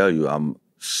have to tell you, I'm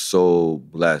so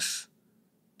blessed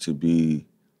to be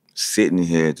sitting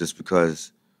here just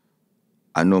because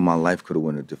I know my life could have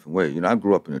went a different way. I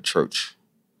grew up in a church.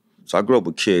 So I grew up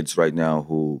with kids right now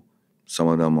who, some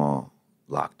of them are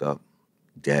locked up,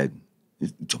 dead.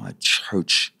 You're talking about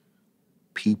church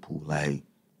people, like,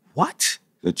 what?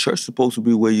 The church is supposed to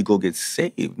be where you go get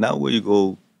saved, not where you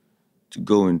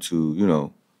go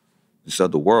into, this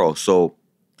other world. So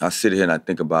I sit here and I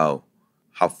think about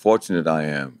how fortunate I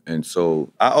am. And so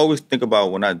I always think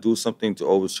about when I do something to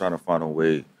always try to find a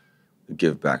way to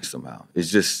give back somehow.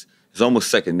 It's almost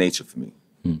second nature for me.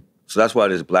 So that's why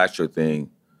this Blacture thing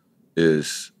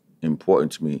is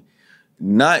important to me.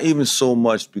 Not even so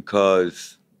much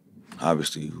because,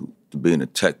 obviously, to be in the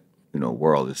tech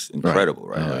world is incredible,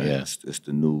 right? Oh, yeah. It's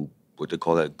the new, what they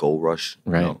call that, gold rush.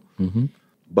 Right. Mm-hmm.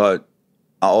 But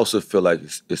I also feel like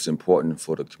it's important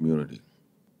for the community.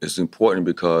 It's important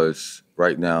because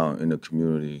right now in the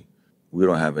community, we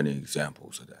don't have any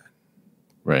examples of that.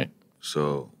 Right.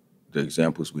 So the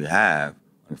examples we have,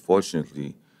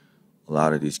 unfortunately, a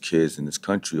lot of these kids in this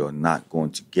country are not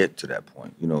going to get to that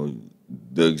point.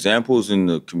 The examples in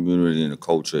the community and the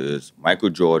culture is Michael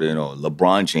Jordan or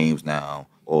LeBron James now,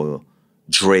 or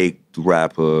Drake, the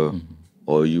rapper,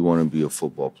 or you want to be a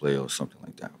football player or something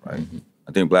like that, right? Mm-hmm.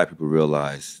 I think Black people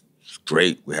realize, it's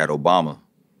great, we had Obama.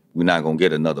 We're not going to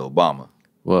get another Obama.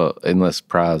 Well, unless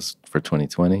Pras for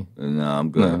 2020. No, I'm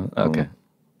good. No? Okay.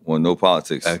 No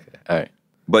politics. Okay, all right.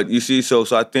 But you see, so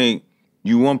I think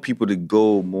you want people to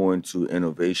go more into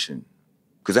innovation,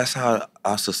 because that's how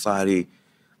our society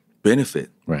benefit.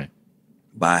 Right.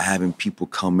 By having people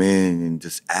come in and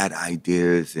just add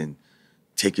ideas and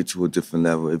take it to a different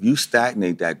level. If you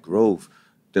stagnate that growth,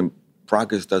 then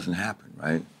progress doesn't happen,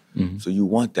 right? Mm-hmm. So you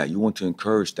want that. You want to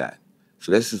encourage that.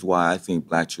 So this is why I think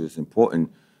Blacture is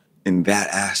important in that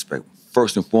aspect.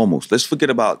 First and foremost, let's forget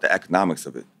about the economics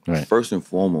of it. Right. First and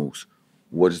foremost,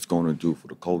 what it's going to do for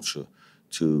the culture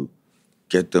to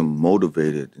get them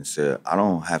motivated and say, I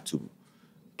don't have to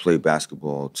play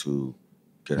basketball to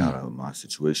get out of my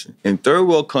situation. In third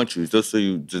world countries, just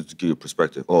to give you a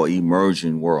perspective, or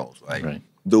emerging worlds, right?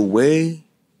 The way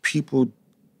people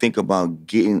think about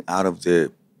getting out of their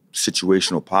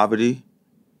situational poverty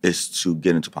is to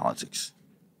get into politics.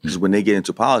 Because when they get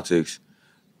into politics,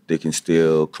 they can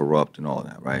still corrupt and all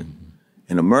that, right?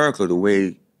 In America, the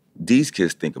way these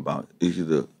kids think about it is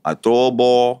either I throw a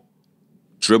ball,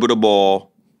 dribble the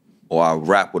ball, or I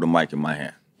rap with a mic in my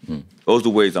hand. Those are the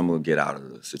ways I'm going to get out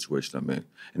of the situation I'm in,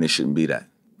 and it shouldn't be that.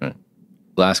 Right.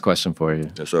 Last question for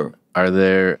you. Yes, sir. Are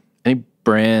there any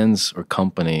brands or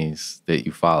companies that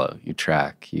you follow, you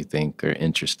track, you think are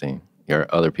interesting, or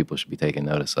other people should be taking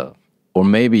notice of? Or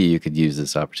maybe you could use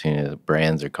this opportunity as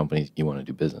brands or companies you want to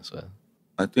do business with.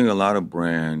 I think a lot of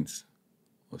brands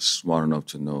are smart enough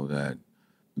to know that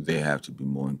they have to be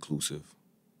more inclusive,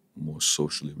 more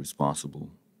socially responsible.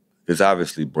 There's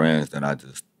obviously brands that I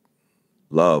just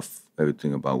love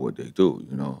everything about what they do,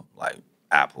 like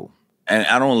Apple. And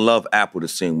I don't love Apple the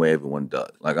same way everyone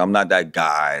does. Like, I'm not that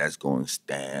guy that's going to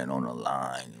stand on a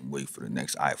line and wait for the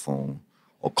next iPhone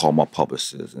or call my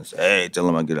publicist and say, hey, tell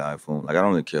them I get an iPhone. Like, I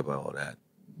don't really care about all that.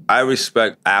 I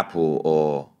respect Apple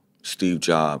or Steve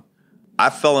Jobs. I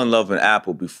fell in love with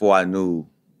Apple before I knew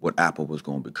what Apple was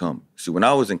going to become. See, when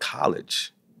I was in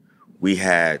college, we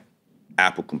had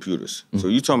Apple computers. So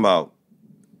you're talking about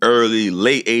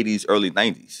late 80s, early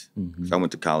 90s. So I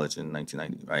went to college in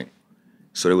 1990, right?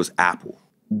 So there was Apple.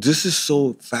 This is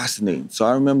so fascinating. So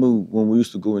I remember when we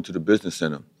used to go into the business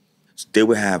center, they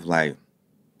would have like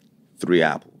 3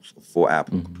 Apples or 4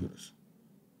 Apple computers.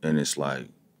 And it's like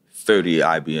 30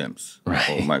 IBMs or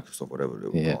Microsoft, whatever they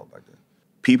were called back then.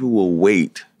 People will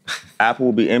wait. Apple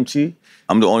will be empty.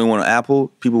 I'm the only one on Apple.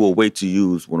 People will wait to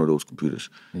use one of those computers.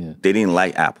 Yeah. They didn't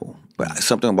like Apple. But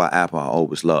something about Apple I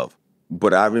always loved.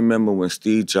 But I remember when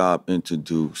Steve Jobs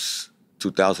introduced,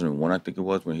 2001 I think it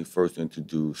was, when he first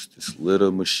introduced this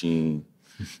little machine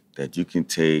that you can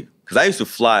take. Because I used to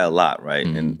fly a lot, right?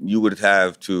 And you would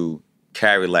have to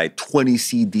carry like 20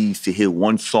 CDs to hear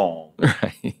one song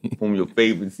from your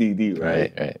favorite CD,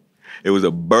 right? Right. It was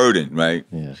a burden, right?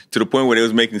 Yeah. To the point where they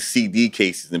was making CD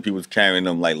cases and people was carrying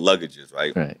them like luggages,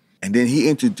 right? Right. And then he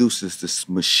introduces this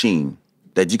machine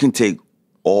that you can take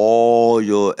all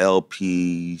your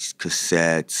LPs,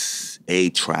 cassettes,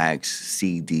 8-tracks,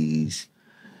 CDs,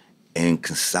 and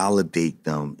consolidate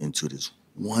them into this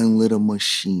one little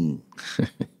machine.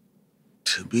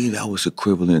 To me, that was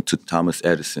equivalent to Thomas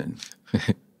Edison.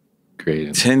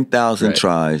 Great. 10,000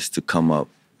 tries to come up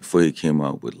before he came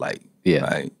up with light. Yeah.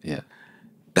 Right? Yeah.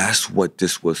 That's what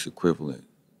this was equivalent.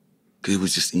 Because it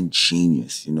was just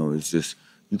ingenious, It's just,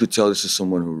 you could tell this is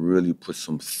someone who really put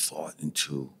some thought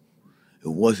into. It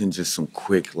wasn't just some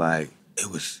quick,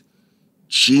 it was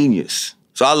genius.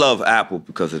 So I love Apple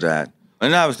because of that.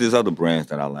 And obviously there's other brands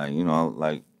that I like.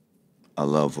 I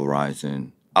love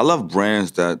Verizon. I love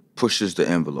brands that pushes the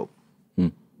envelope,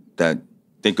 that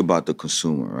think about the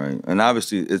consumer, right? And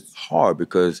obviously it's hard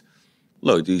because,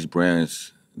 look, these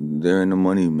brands, they're in the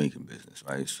money-making business,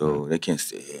 right? So they can't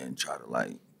sit here and try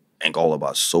to, think all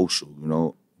about social,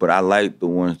 But I like the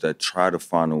ones that try to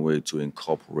find a way to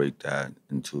incorporate that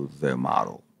into their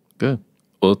model. Good.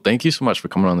 Well, thank you so much for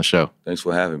coming on the show. Thanks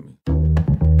for having me.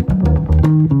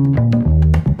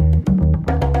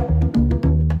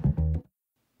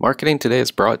 Marketing Today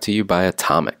is brought to you by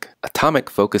Atomic.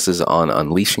 Atomic focuses on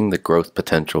unleashing the growth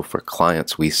potential for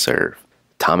clients we serve.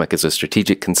 Atomic is a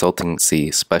strategic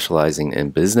consultancy specializing in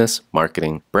business,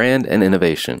 marketing, brand, and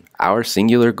innovation. Our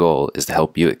singular goal is to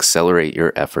help you accelerate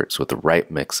your efforts with the right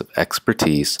mix of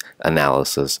expertise,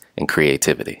 analysis, and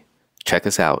creativity. Check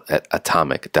us out at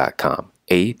atomic.com.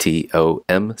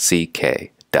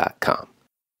 ATOMCK.com.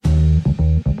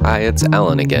 Hi, it's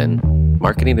Alan again.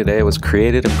 Marketing Today was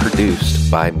created and produced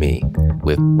by me,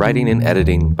 with writing and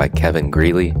editing by Kevin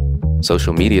Greeley,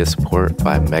 social media support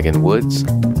by Megan Woods,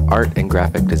 art and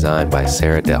graphic design by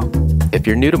Sarah Dell. If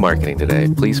you're new to Marketing Today,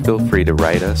 please feel free to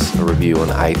write us a review on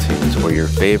iTunes or your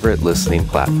favorite listening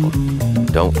platform.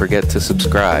 Don't forget to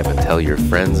subscribe and tell your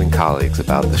friends and colleagues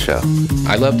about the show.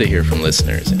 I love to hear from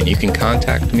listeners, and you can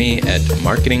contact me at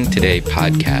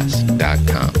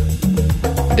marketingtodaypodcast.com.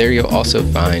 There you'll also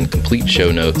find complete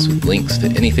show notes with links to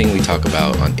anything we talk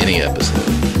about on any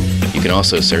episode. You can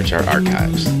also search our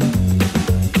archives.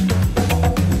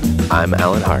 I'm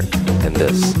Alan Hart, and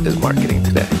this is Marketing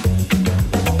Today.